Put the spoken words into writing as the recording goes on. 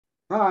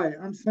Hi,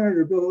 I'm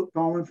Senator Bill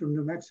Tallman from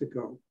New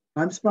Mexico.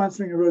 I'm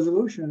sponsoring a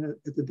resolution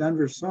at the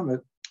Denver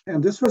Summit,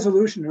 and this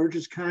resolution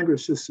urges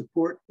Congress to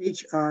support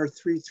H.R.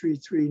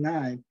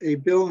 3339, a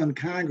bill in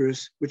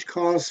Congress which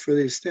calls for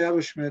the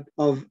establishment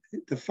of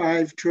the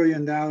 $5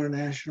 trillion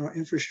National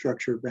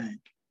Infrastructure Bank.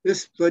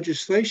 This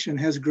legislation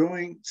has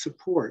growing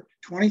support.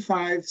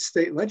 25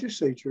 state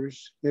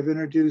legislatures have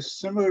introduced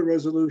similar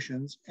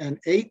resolutions, and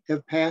 8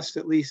 have passed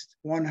at least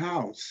one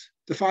House.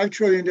 The $5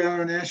 trillion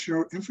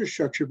National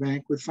Infrastructure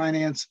Bank would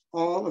finance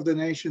all of the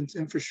nation's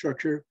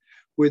infrastructure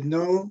with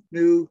no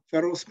new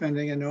federal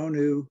spending and no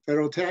new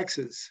federal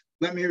taxes.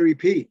 Let me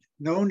repeat,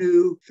 no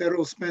new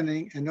federal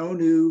spending and no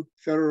new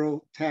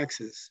federal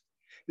taxes.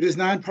 It is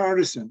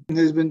nonpartisan and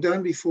has been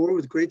done before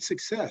with great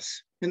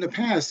success. In the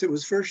past, it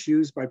was first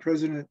used by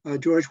President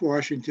George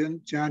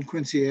Washington, John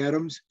Quincy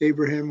Adams,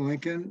 Abraham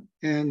Lincoln,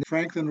 and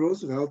Franklin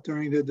Roosevelt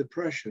during the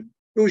Depression.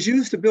 It was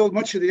used to build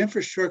much of the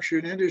infrastructure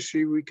and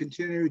industry we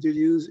continue to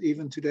use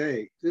even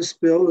today. This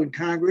bill in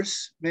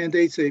Congress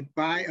mandates a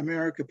Buy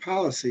America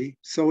policy,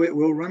 so it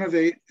will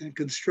renovate and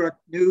construct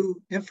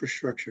new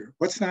infrastructure.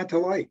 What's not to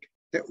like?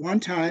 At one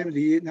time,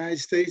 the United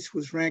States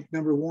was ranked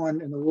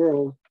 #1 in the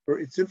world for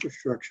its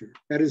infrastructure.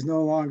 That is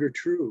no longer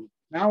true.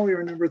 Now we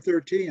are number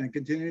 13 and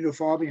continue to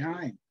fall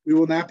behind. We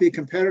will not be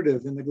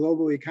competitive in the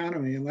global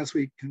economy unless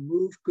we can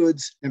move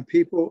goods and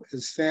people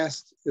as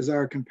fast as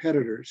our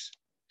competitors.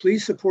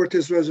 Please support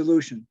this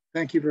resolution.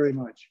 Thank you very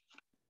much.